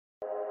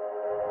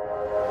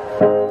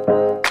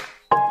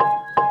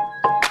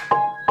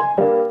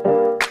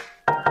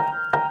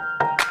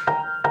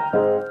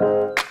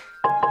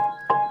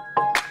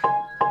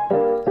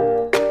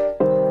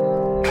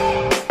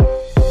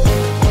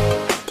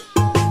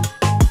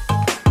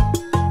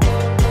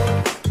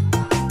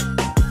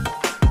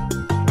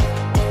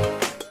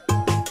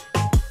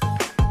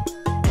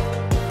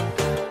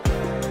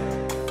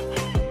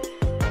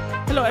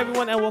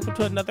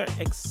to another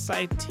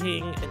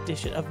exciting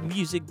edition of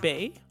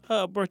MusicBae,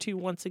 brought to you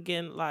once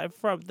again live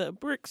from the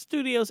Brick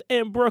Studios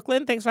in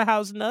Brooklyn. Thanks for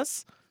housing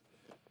us.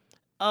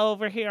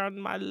 Over here on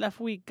my left,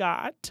 we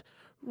got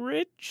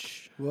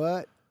Rich.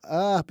 What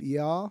up,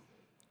 y'all?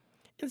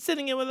 And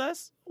sitting in with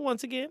us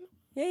once again.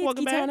 Hey,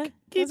 welcome back.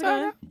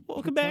 Kitana.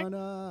 Welcome back.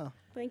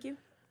 Thank you.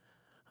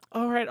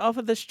 All right, off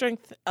of the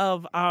strength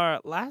of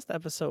our last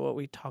episode, what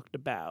we talked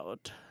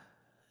about,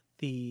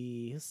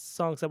 the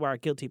songs that were our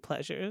guilty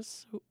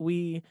pleasures,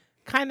 we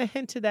kind of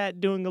hinted at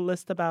doing a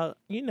list about,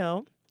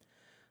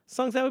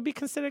 songs that would be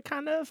considered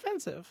kind of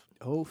offensive.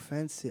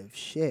 Offensive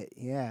shit,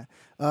 yeah.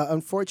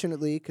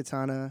 Unfortunately,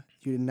 Katana,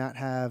 you did not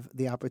have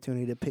the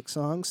opportunity to pick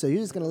songs, so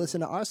you're just going to listen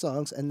to our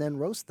songs and then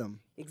roast them.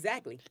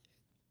 Exactly.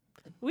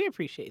 We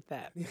appreciate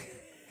that.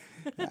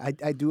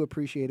 I do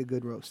appreciate a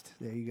good roast.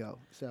 There you go.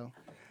 So,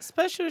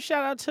 special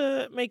shout out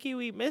to Mickey.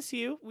 We miss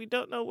you. We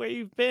don't know where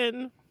you've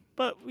been,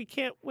 but we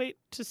can't wait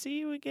to see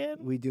you again.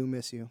 We do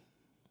miss you.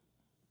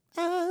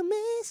 I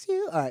miss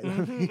you. All right,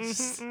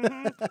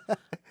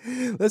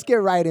 let's get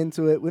right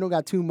into it. We don't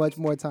got too much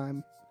more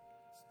time.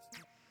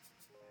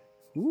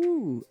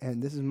 Ooh,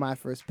 and this is my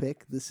first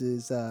pick. This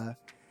is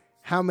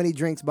How Many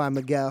Drinks by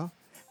Miguel.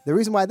 The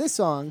reason why this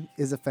song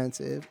is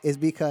offensive is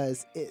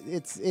because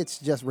it's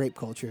just rape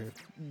culture,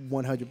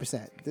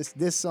 100%.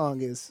 This song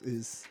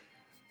is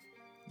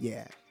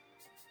yeah.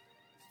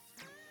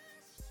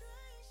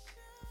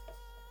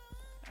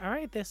 All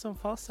right, there's some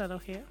falsetto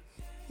here.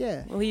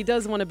 Yeah. Well, he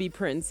does want to be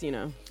Prince,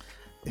 Well,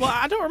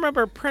 I don't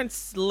remember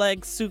Prince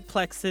leg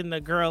suplexing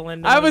the girl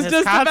in I was his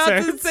just concert.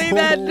 about to say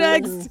that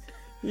next.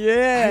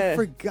 Yeah. I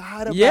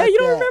forgot about that. Yeah, you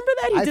don't remember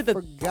that? I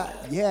forgot.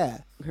 Yeah.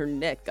 Her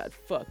neck got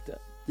fucked up.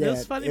 Yeah, it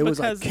was funny it was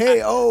because like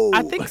KO.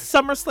 I think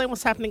SummerSlam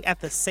was happening at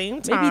the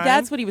same time. Maybe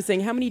that's what he was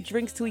saying. How many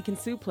drinks till he can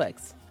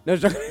suplex? No,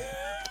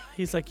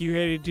 He's like, you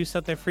ready to do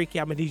something freaky?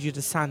 I'm going to need you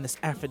to sign this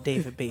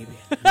affidavit, baby.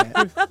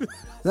 Yeah.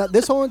 Now,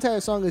 this whole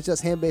entire song is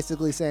just him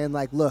basically saying,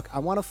 like, look, I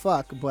want to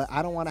fuck, but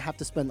I don't want to have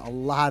to spend a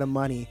lot of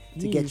money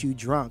to get you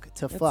drunk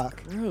to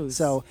fuck. Gross.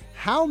 So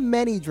how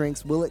many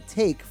drinks will it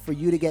take for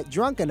you to get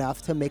drunk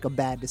enough to make a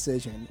bad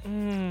decision?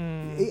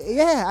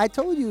 Yeah, I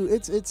told you.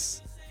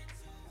 It's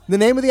the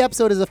name of the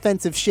episode is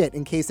offensive shit,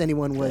 in case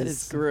anyone was... That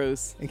is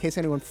gross. In case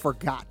anyone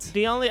forgot.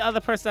 The only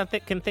other person I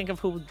can think of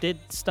who did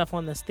stuff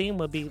on this theme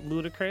would be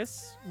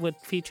Ludacris,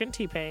 featuring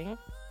T-Pain.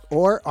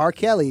 Or R.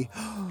 Kelly.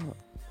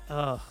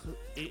 Oh,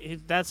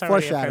 that's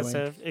already Foreshadowing.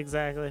 offensive.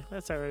 Exactly.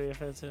 That's already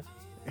offensive.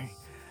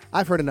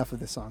 I've heard enough of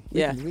this song.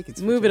 We can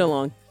switch move it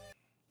along.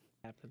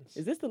 Happens.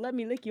 Is this the Let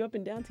Me Lick You Up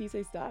and Down till you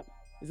say stop?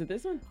 Is it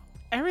this one?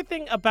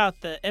 Everything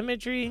about the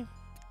imagery,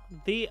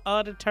 the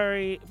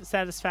auditory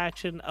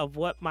satisfaction of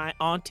what my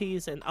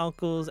aunties and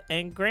uncles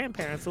and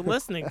grandparents were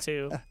listening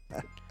to,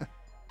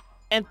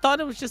 and thought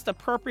it was just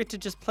appropriate to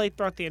just play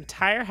throughout the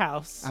entire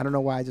house. I don't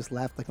know why I just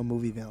laughed like a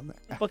movie villain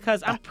there.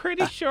 Because I'm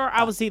pretty sure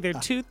I was either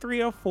 2,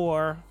 3, or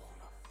 4,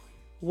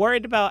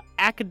 worried about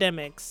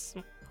academics,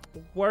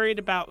 worried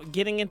about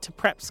getting into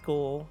prep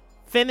school,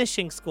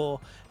 finishing school.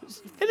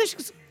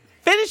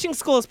 Finishing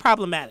school is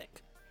problematic.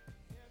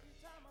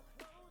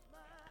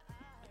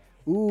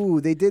 Ooh,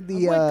 they did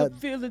the I wake up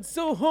feeling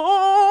so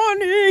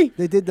horny.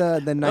 they did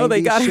the 90s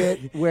they got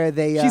shit where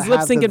they She's lip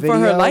syncing for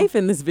her life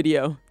in this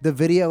video. The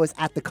video is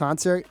at the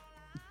concert.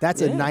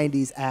 That's a Yeah.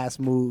 90s ass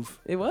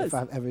move. It was. If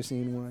I've ever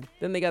seen one.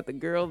 Then they got the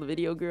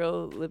video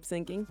girl lip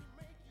syncing.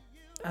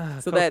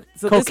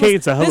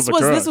 Cocaine's a hell of a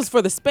drug. This was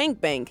for the spank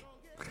bank.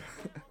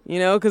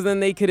 Because then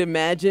they could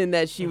imagine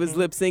that she was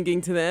lip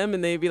syncing to them,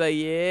 and they'd be like,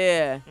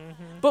 "Yeah."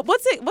 But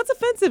what's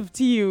offensive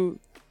to you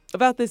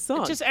about this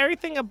song? Just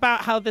everything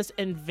about how this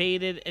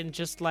invaded and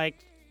just like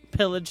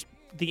pillaged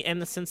the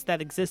innocence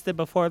that existed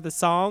before the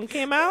song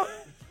came out.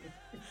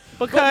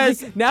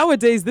 Because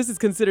nowadays this is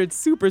considered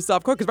super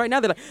softcore. Because right now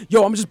they're like,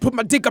 "Yo, I'm just put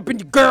my dick up in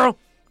you, girl.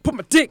 Put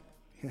my dick."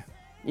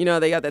 Yeah.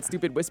 They got that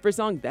stupid whisper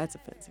song. That's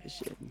offensive as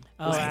shit.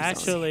 oh,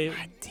 actually,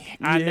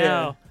 I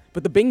know.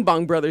 But the Bing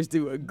Bong Brothers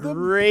do a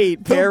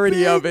great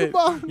parody of it.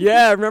 Bong.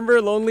 Yeah,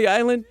 remember Lonely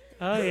Island?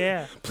 Oh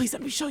yeah. Please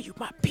let me show you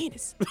my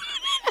penis.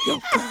 Yo,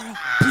 girl,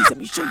 please let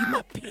me show you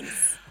my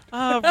penis.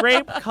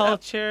 Rape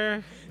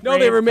culture. No,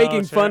 they Rape were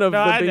making culture. fun of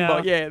No, the I Bing know.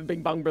 Bong. Yeah, the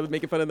Bing Bong Brothers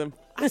making fun of them.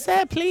 I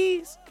said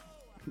please,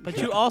 but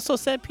you also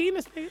said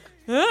penis, nigga.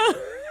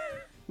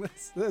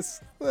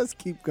 Let's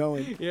keep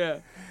going.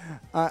 Yeah.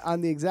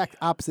 On the exact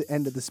opposite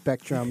end of the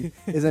spectrum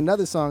is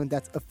another song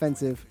that's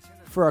offensive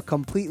for a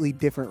completely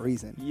different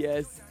reason.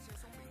 Yes.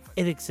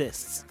 It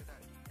exists.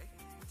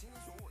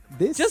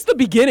 This Just the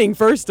beginning,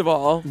 first of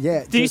all.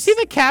 yeah. Do you see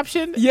the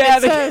caption? Yeah,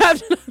 It the says,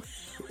 caption.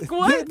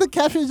 What? The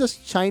caption is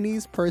just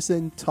Chinese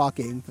person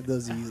talking. For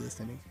those of you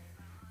listening.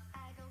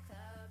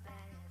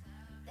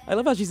 I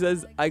love how she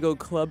says, "I go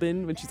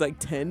clubbing" when she's like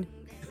 10.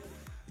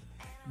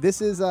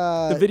 This is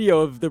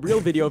The real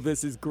video of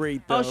this is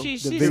great, though. Oh, the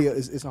she's video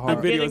is hard.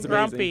 I'm video getting is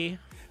grumpy.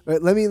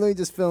 Right, let me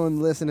just fill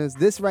in listeners.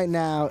 This right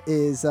now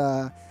is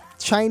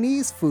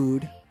Chinese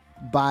food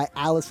by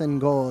Alison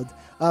Gold.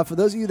 For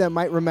those of you that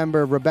might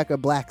remember Rebecca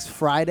Black's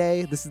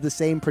Friday, this is the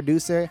same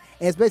producer,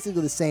 and it's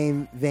basically the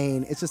same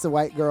vein. It's just a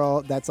white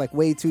girl that's like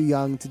way too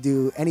young to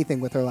do anything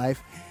with her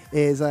life,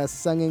 is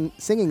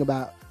singing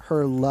about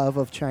her love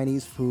of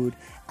Chinese food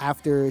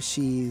after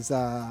she's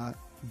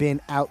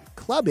been out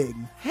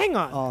clubbing Hang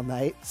on. all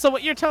night. So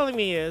what you're telling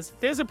me is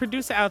there's a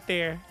producer out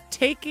there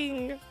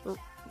taking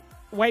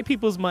white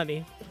people's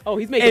money Oh,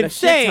 he's making a and shit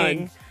saying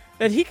ton.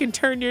 that he can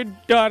turn your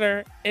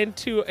daughter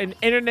into an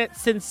internet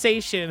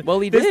sensation. Well,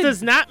 he this did.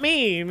 does not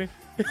mean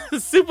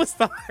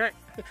superstar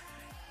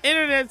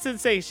internet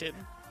sensation.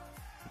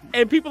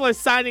 And people are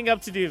signing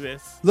up to do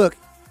this. Look,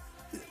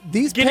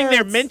 these Getting their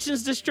parents,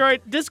 mentions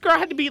destroyed. This girl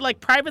had to be like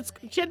private.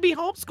 She had to be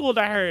homeschooled,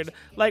 I heard.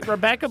 Like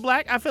Rebecca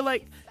Black, I feel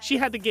like she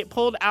had to get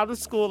pulled out of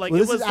school. Like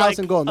Well, it this was is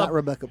Alison like Gold, a- not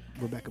Rebecca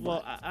Black.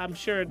 Well, I'm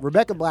sure.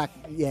 Rebecca Black,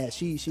 yeah,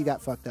 she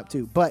got fucked up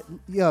too. But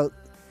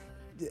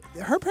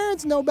her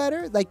parents know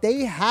better. Like,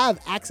 they have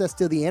access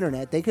to the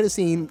internet. They could have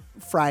seen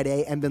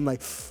Friday and been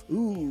like,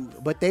 ooh,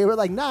 but they were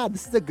like, nah,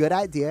 this is a good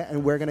idea,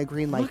 and we're gonna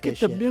greenlight Look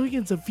this at the shit.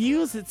 millions of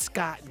views it's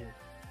gotten.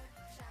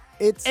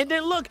 It's And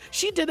then look,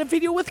 she did a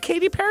video with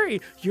Katy Perry.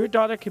 Your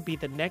daughter could be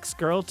the next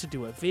girl to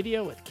do a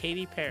video with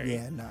Katy Perry.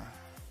 yeah, nah.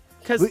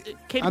 Because We-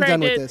 Katy I'm Perry done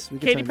with did. this. We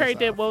can Katy turn Perry this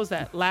did. off. What was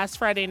that? Last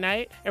Friday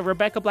night, and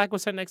Rebecca Black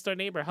was her next door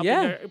neighbor, helping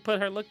Yeah. her put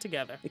her look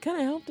together. It kind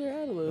of helped her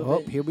out a little Oh,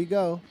 bit. here we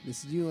go.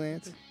 This is you,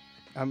 Lance.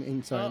 Sorry,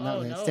 not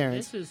Lance. no,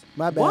 Terrence. this is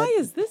My bad. Why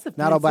is this offensive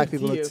Not all black to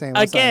people look you? the same.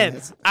 I'm sorry, Again,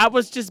 Lance. I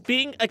was just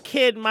being a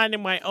kid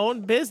minding my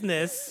own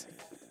business,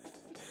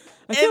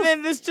 I feel, and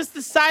then this just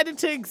decided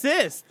to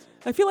exist.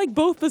 I feel like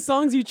both the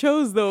songs you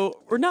chose,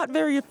 though, were not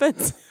very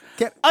offensive.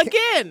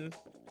 Again,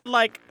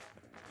 like,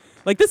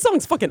 Like, this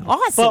song's fucking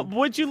awesome. but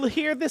would you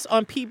hear this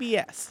on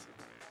PBS?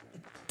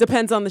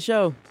 Depends on the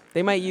show.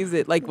 They might use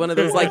it like one of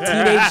those like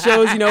teenage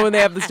shows, you know, when they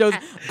have the shows.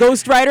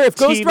 Ghost Rider. If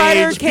Ghost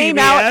Rider Teenage came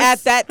out PBS.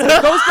 at that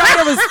time, Ghost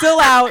Rider was still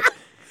out,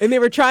 and they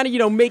were trying to, you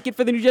know, make it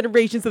for the new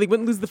generation so they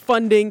wouldn't lose the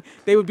funding.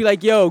 They would be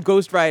like, "Yo,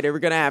 Ghost Rider, we're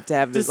gonna have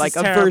this This like is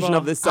a terrible. version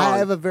of this song." I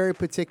have a very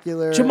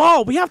particular.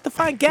 Jamal, we have to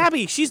find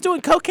Gabby. She's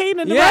doing cocaine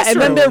in the yeah, restroom.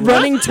 and then they're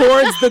running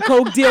towards the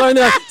coke dealer, and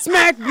they're like,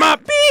 "Smack my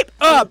beep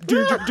up."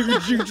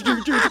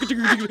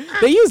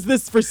 They use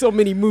this for so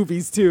many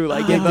movies too,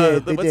 like in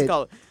the They what's it did.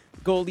 called?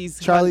 Charlie's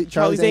Charlie's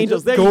Angels.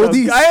 Angels. There you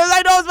Goldie's- go.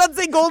 I know I was about to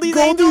say Goldie's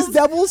Angels. Goldie's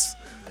Devils.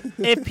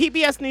 If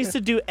PBS needs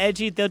to do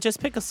edgy, they'll just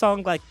pick a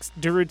song like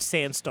Darude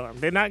Sandstorm.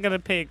 They're not gonna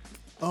pick.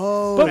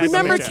 Oh, But That's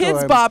remember amazing.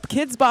 Kids Bop?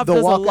 Kids Bop The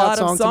does a walkout lot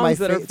song of to my songs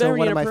that are very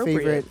one of my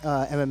inappropriate.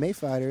 favorite MMA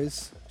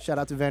fighters. Shout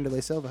out to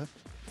Vanderlei Silva.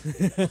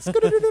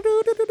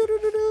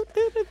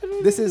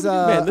 This is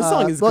Man, this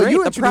song is well, great. You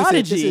The introduced it.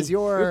 Prodigy. This is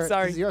your Oops,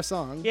 sorry. This is your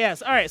song.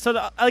 Yes. All right.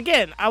 So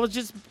again, I was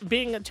just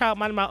being a child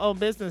minding my own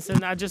business,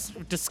 and I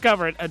just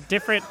discovered a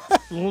different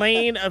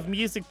lane of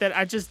music that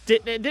I just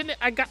didn't.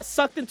 I got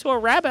sucked into a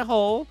rabbit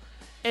hole,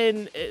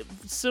 and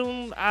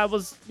soon I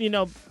was,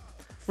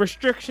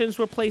 restrictions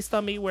were placed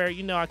on me where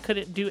I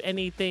couldn't do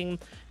anything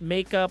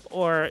makeup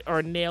or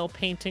nail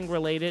painting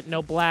related.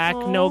 No black,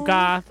 no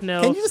goth,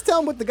 no. Can you just tell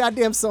them what the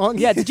goddamn song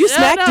Yeah, is? did you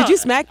smack? no. Did you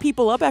smack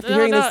people up after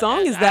hearing No, the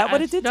song? Is that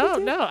what it did? No, to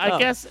you? no. I Oh.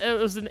 guess it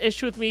was an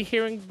issue with me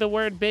hearing the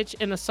word "bitch"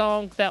 in a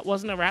song that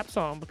wasn't a rap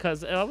song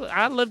because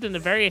I lived in a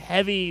very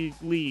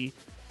heavily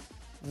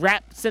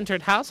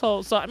rap-centered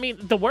household. So I mean,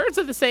 the words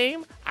are the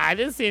same. I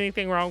didn't see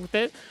anything wrong with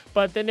it.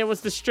 But then there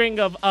was the string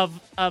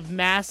of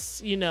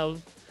mass,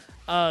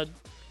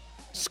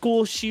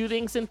 school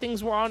shootings and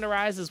things were on the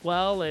rise as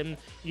well. And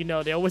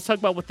they always talk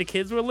about what the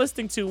kids were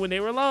listening to when they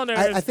were loners.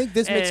 I think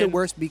this makes it And-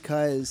 worse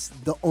because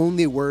the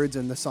only words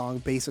in the song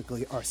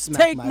basically are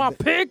 "smack Take my my bi-"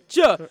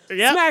 picture.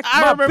 Yep, Smack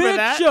I my remember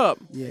that. picture.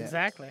 Yeah.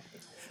 Exactly.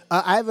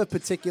 I have a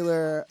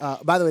particular.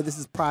 By the way, this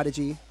is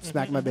Prodigy.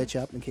 Smack my bitch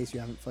up. In case you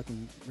haven't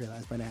fucking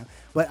realized by now,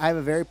 but I have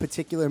a very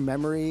particular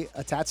memory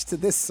attached to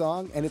this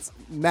song, and it's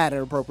mad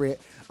inappropriate.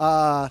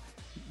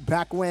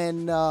 Back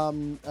when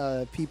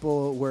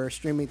people were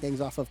streaming things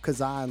off of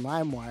Kazaa and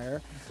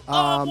LimeWire,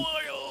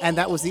 and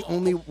that was the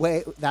only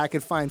way that I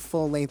could find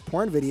full-length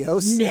porn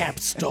videos.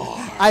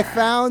 Napstar. I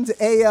found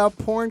a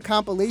porn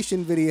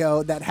compilation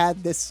video that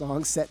had this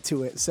song set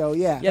to it. So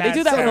yeah, Yeah, they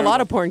do that with a terrible. lot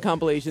of porn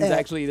compilations. Yeah.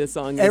 Actually, this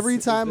song. every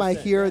is time the I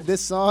thing. hear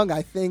this song,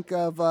 I think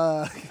of.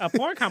 A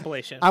porn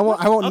compilation. I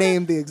won't Okay.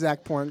 name the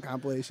exact porn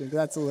compilation. 'Cause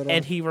that's a little.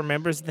 And he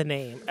remembers the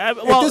name.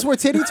 if this were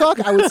Titty Talk,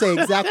 I would say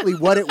exactly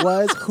what it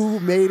was, who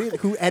made it,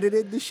 who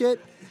edited the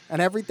shit,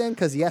 and everything.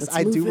 Because yes,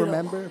 I do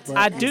remember. But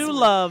I do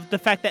love the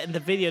fact that in the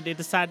video they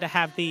decided to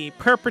have the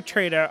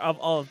perpetrator of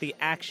all of the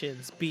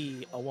actions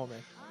be a woman.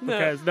 No.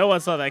 Because no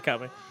one saw that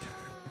coming.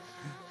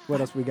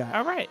 What else we got?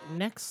 All right,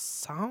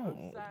 next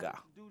song.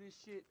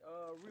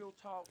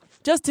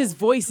 Just his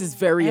voice is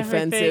very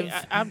Everything-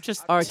 offensive. I'm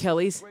just. R.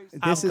 Kelly's. This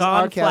I've is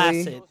gone R.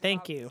 Kelly. flaccid.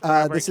 Thank you.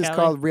 This is Kelly.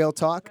 called Real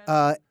Talk.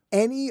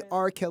 Any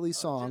R. Kelly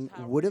song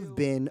would have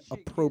been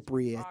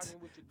appropriate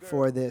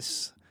for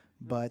this,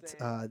 but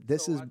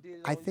this is,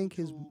 I think,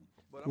 his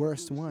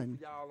worst one.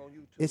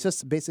 It's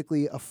just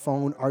basically a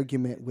phone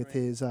argument with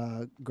his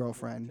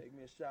girlfriend.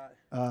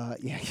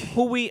 Yeah,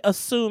 Who we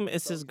assume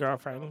is his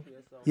girlfriend.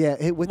 yeah.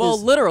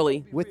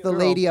 Literally. With the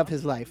lady of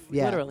his life.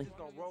 Yeah, Literally.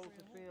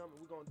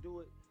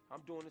 I'm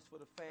doing this for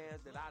the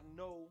fans that I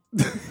know.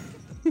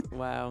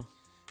 Wow.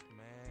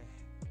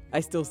 I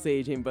still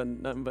say Ain't But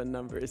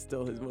Number is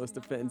still his most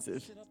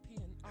offensive.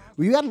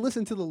 Well, you got to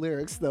listen to the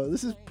lyrics though.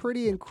 This is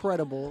pretty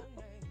incredible.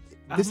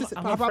 This is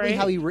I'm probably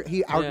afraid. how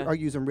he Yeah.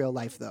 argues in real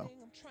life though.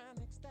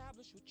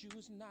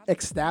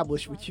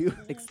 Establish with you.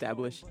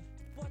 Establish.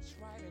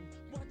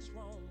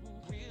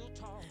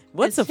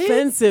 What's It's his-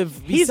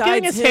 offensive He's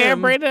getting besides his hair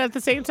him? braided at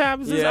the same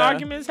time as his Yeah.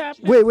 arguments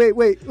happening. Wait,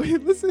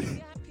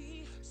 listen.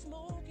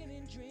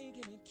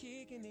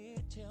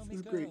 This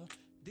is great.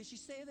 Did she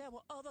say there were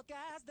other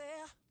guys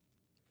there?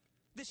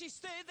 Did she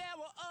say there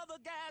were other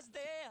guys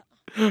there?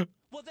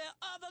 Were there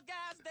other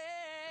guys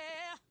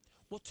there?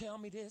 Well, tell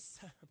me this.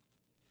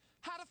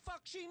 How the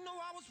fuck she know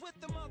I was with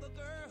them other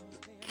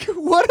girls?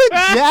 What a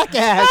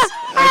jackass!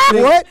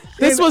 What?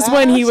 This an was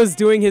when he ass? was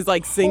doing his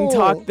like sing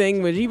talk Oh.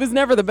 thing, which he was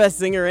never the best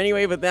singer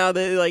anyway. But now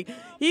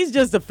he's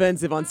just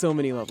offensive on so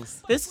many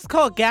levels. This is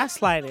called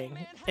gaslighting.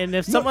 And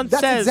if someone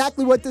That's says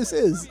exactly what this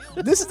is.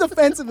 This is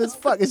offensive as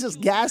fuck. It's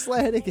just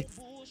gaslighting.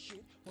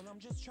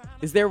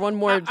 Is there one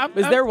more? I'm-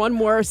 is there one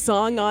more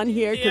song on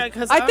here? Yeah,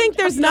 'cause I think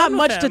there's I'm not done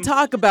with much to him.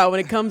 talk about when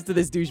it comes to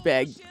this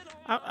douchebag.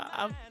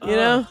 You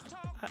know.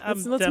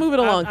 Let's move it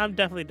along. I'm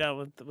definitely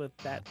done with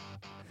that.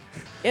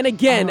 And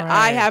again, All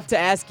I right. have to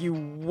ask you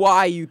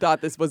why you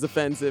thought this was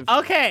offensive.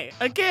 Okay,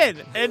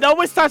 again, it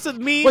always starts with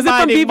me. Was it from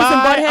minding Beavis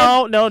and my Butthead?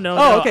 Oh no.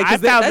 Oh, okay, I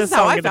because found that's this how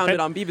song I in found the- it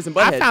on Beavis and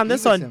Butthead. I found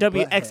this Beavis on and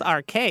Butthead.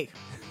 WXRK.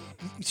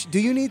 Do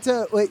you need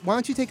to wait? Why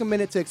don't you take a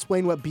minute to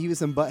explain what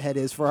Beavis and Butthead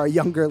is for our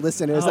younger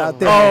listeners Oh, out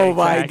there? Oh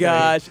my Exactly.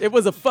 gosh. It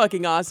was a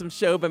fucking awesome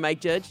show by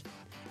Mike Judge.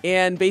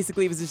 And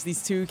basically, it was just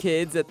these two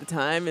kids at the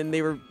time, and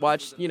they were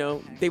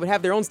they would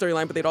have their own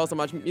storyline, but they'd also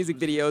watch music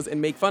videos and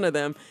make fun of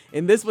them.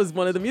 And this was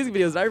one of the music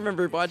videos. I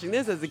remember watching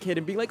this as a kid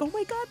and being like, oh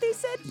my God, they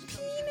said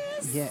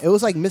penis. Yeah, it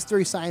was like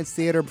Mystery Science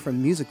Theater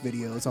from music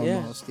videos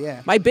almost.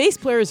 Yeah. My bass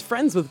player is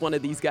friends with one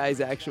of these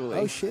guys, actually.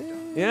 Oh shit.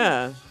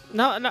 Yeah.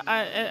 No.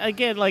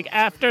 Again, like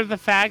after the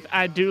fact,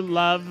 I do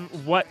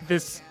love what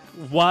this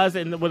was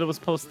and what it was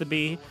supposed to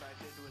be.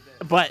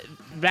 But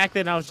back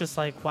then, I was just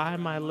like, why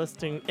am I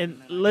listening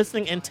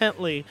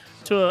intently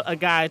to a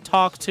guy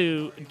talk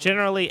to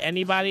generally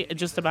anybody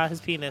just about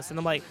his penis? And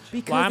I'm like,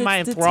 Because why am I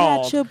it's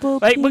enthralled? detachable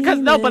Because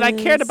no, but I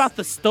cared penis. about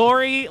the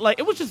story. Like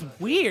it was just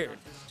weird.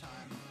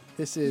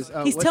 This is.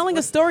 He's telling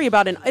a story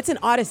about it's an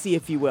odyssey,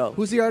 if you will.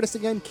 Who's the artist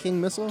again?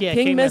 King Missile. Yeah,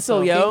 King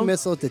Missile, yo. King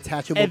Missile,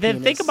 Detachable And then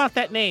Penis. think about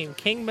that name,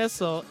 King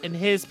Missile, and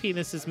his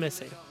penis is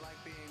missing.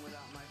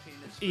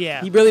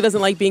 Yeah. He really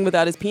doesn't like being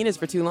without his penis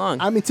for too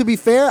long. I mean, to be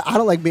fair, I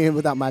don't like being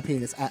without my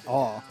penis at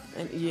all.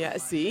 And yeah,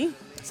 see?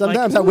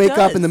 Sometimes Like, I who wake up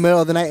does? in the middle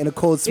of the night in a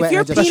cold sweat If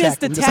your and I just penis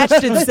check. I'm just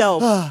detached like,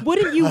 itself,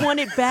 wouldn't you want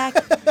it back?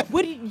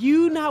 Wouldn't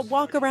you not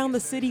walk around the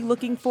city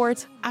looking for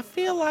it? I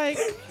feel like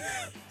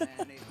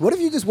What if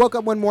you just woke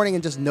up one morning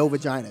and just no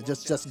vagina,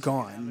 just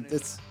gone?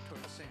 It's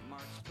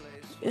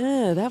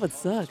Yeah, that would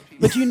suck.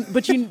 But you,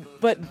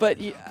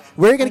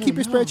 where are you gonna keep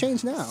your spare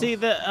change now? see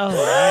the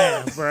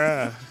man,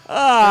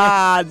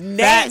 bruh.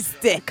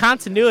 nasty.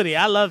 Continuity.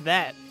 I love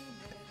that.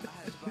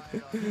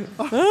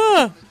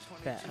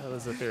 That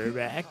was a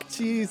throwback.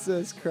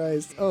 Jesus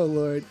Christ! Oh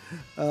Lord!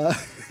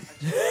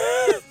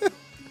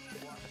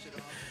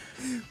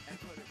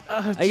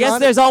 I guess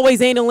there's always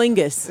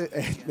analingus.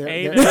 Ain't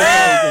You You know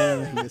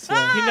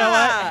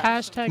what?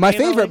 Hashtag My analingus.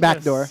 favorite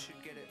backdoor.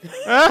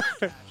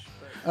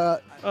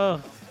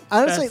 Oh,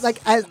 Honestly,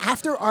 That's- like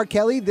after R.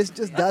 Kelly, this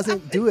just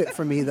doesn't do it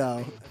for me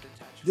though.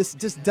 This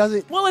just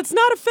doesn't. Well, it's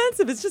not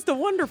offensive. It's just a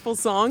wonderful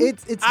song.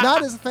 It's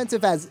not as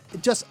offensive as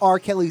just R.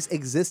 Kelly's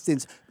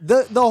existence.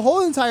 The whole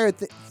entire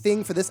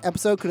thing for this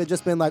episode could have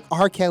just been like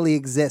R. Kelly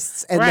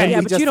exists, and Right. then yeah,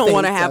 we but just you don't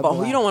want to fade have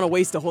black. you don't want to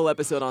waste a whole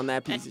episode on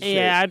that piece of shit.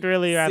 yeah, I'd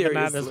really rather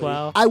not as Seriously.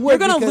 well. I would. You're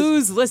gonna because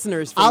lose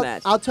listeners from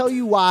that. I'll tell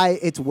you why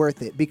it's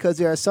worth it, because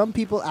there are some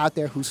people out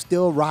there who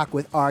still rock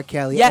with R.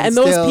 Kelly. Yeah, and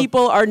those still-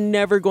 people are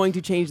never going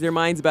to change their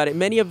minds about it.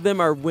 Many of them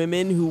are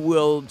women who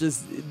will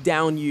just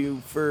down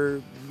you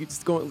for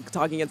just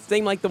talking against,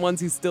 same like the ones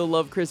who still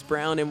love Chris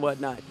Brown and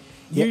whatnot.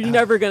 You're Yeah.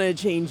 never going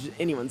to change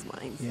anyone's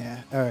minds. Yeah.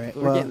 All right.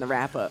 We're Well, getting the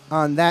wrap up.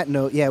 on that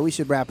note, yeah, we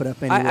should wrap it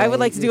up anyway. I would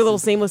like to do a little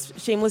This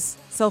shameless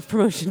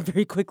self-promotion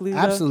very quickly. is-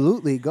 though.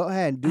 Absolutely. Go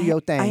ahead. Do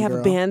your thing. I have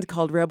girl. a band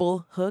called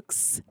Rebel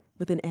Hooks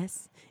with an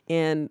S,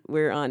 and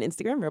we're on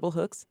Instagram, Rebel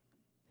Hooks,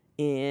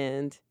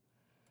 and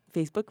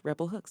Facebook,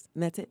 Rebel Hooks,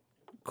 and that's it.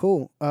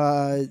 Cool.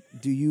 Do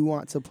you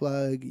want to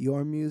plug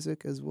your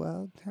music as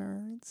well,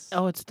 Terrence?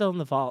 Oh, it's still in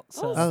the vault.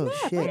 So Oh,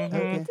 snap, shit. I didn't know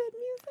you Okay. did music.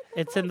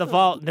 it's in the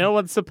vault. No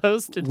one's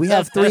supposed to. We know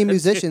have three that.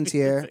 musicians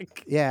here.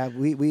 Music. Yeah,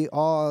 we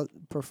all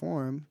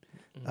perform.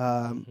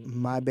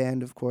 Mm-hmm. My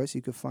band, of course,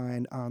 you can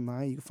find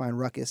online. You can find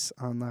Ruckus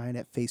online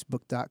at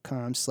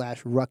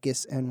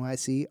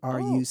facebook.com/RuckusNYC,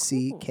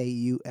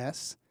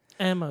 RUCKUS.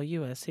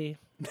 MOUSE.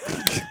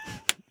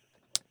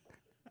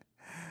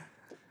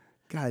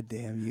 God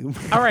damn you.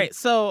 All right,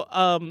 so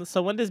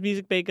when does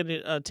MusicBae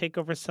gonna take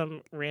over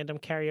some random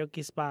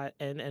karaoke spot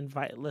and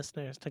invite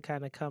listeners to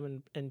kind of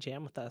come and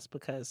jam with us?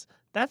 Because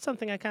that's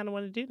something I kind of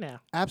want to do now.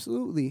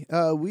 Absolutely.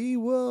 We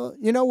will.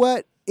 You know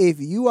what?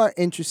 If you are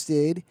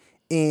interested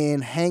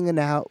in hanging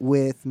out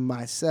with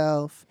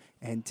myself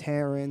and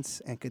Terrence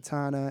and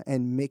Katana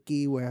and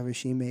Mickey, wherever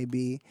she may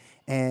be,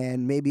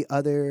 and maybe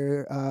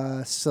other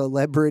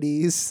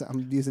celebrities,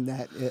 I'm using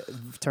that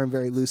term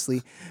very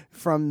loosely,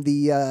 from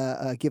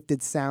the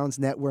Gifted Sounds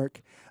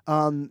Network,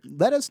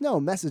 let us know.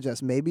 Message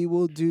us. Maybe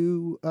we'll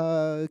do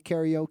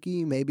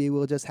karaoke. Maybe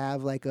we'll just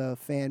have like a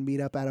fan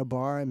meetup at a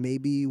bar. And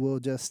maybe we'll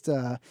just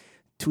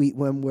tweet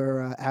when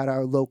we're at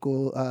our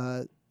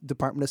local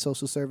Department of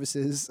Social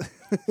Services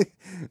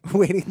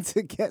waiting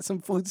to get some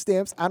food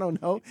stamps. I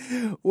don't know.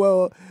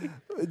 Well,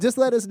 just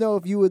let us know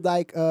if you would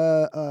like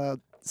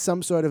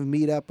some sort of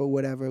meetup or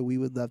whatever. We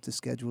would love to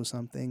schedule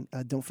something.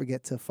 Don't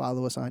forget to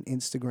follow us on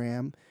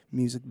Instagram,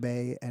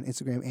 MusicBae, and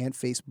Instagram and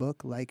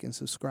Facebook. Like and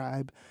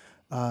subscribe.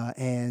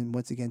 And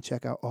once again,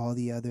 check out all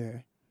the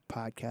other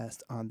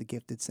podcasts on the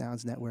Gifted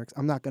Sounds Networks.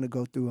 I'm not going to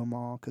go through them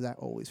all because I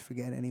always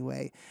forget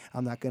anyway.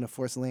 I'm not going to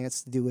force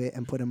Lance to do it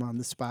and put him on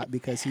the spot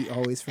because he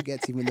always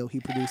forgets even though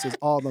he produces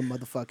all the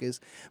motherfuckers.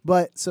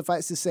 But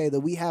suffice to say that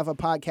we have a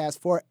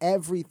podcast for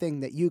everything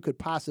that you could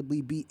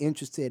possibly be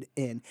interested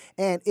in.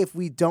 And if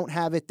we don't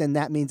have it, then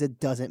that means it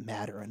doesn't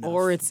matter enough.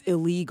 Or it's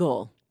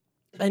illegal.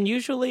 And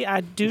usually I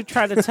do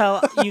try to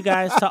tell you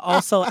guys to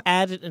also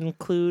add and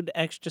include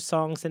extra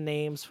songs and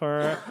names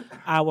for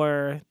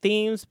our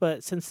themes.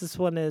 But since this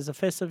one is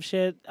offensive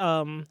shit,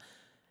 and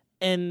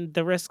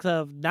the risk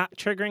of not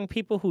triggering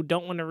people who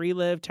don't want to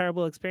relive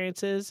terrible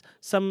experiences,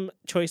 some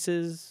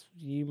choices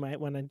you might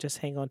want to just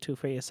hang on to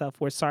for yourself.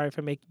 We're sorry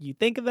for making you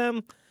think of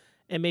them.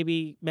 And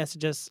maybe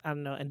message us, I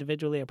don't know,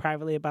 individually or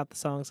privately about the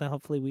songs. And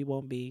hopefully we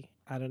won't be,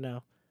 I don't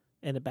know,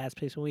 in a bad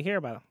space when we hear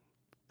about them.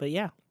 But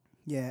yeah.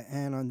 Yeah,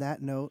 and on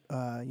that note,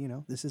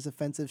 this is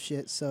offensive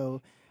shit,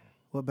 so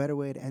what better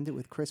way to end it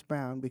with Chris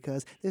Brown,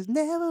 because there's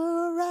never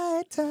a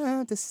right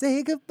time to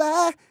say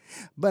goodbye,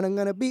 but I'm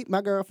going to beat my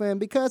girlfriend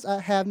because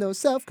I have no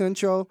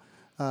self-control.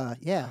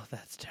 Yeah. Oh,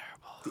 that's terrible.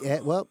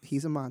 Yeah, well,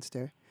 he's a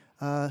monster.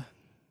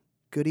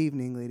 Good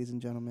evening, ladies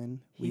and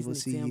gentlemen. He's we will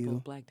see an example you.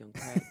 of black don't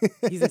crack.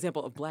 He's an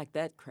example of black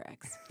that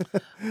cracks.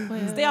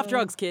 Stay off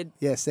drugs, kid.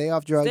 Yeah, stay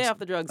off drugs. Stay off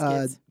the drugs,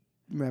 kids.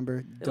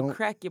 Remember, It'll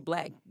crack your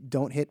black.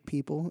 Don't hit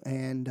people,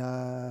 and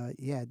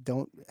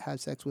don't have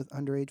sex with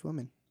underage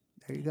women.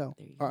 There you go.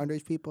 Or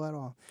underage people at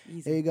all.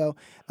 Easy. There you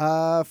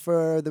go.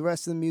 For the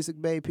rest of the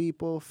MusicBae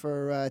people,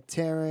 for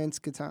Terrence,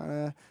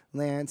 Katana,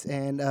 Lance,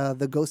 and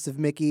the ghost of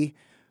Mickey,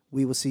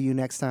 we will see you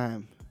next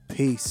time.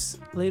 Peace.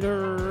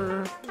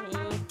 Later.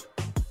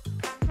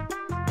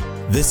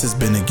 This has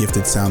been a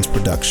Gifted Sounds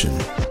production.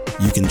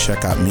 You can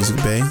check out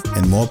MusicBae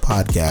and more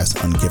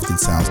podcasts on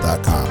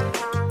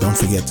giftedsounds.com. Don't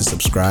forget to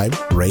subscribe,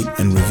 rate,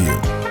 and review.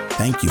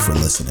 Thank you for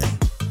listening.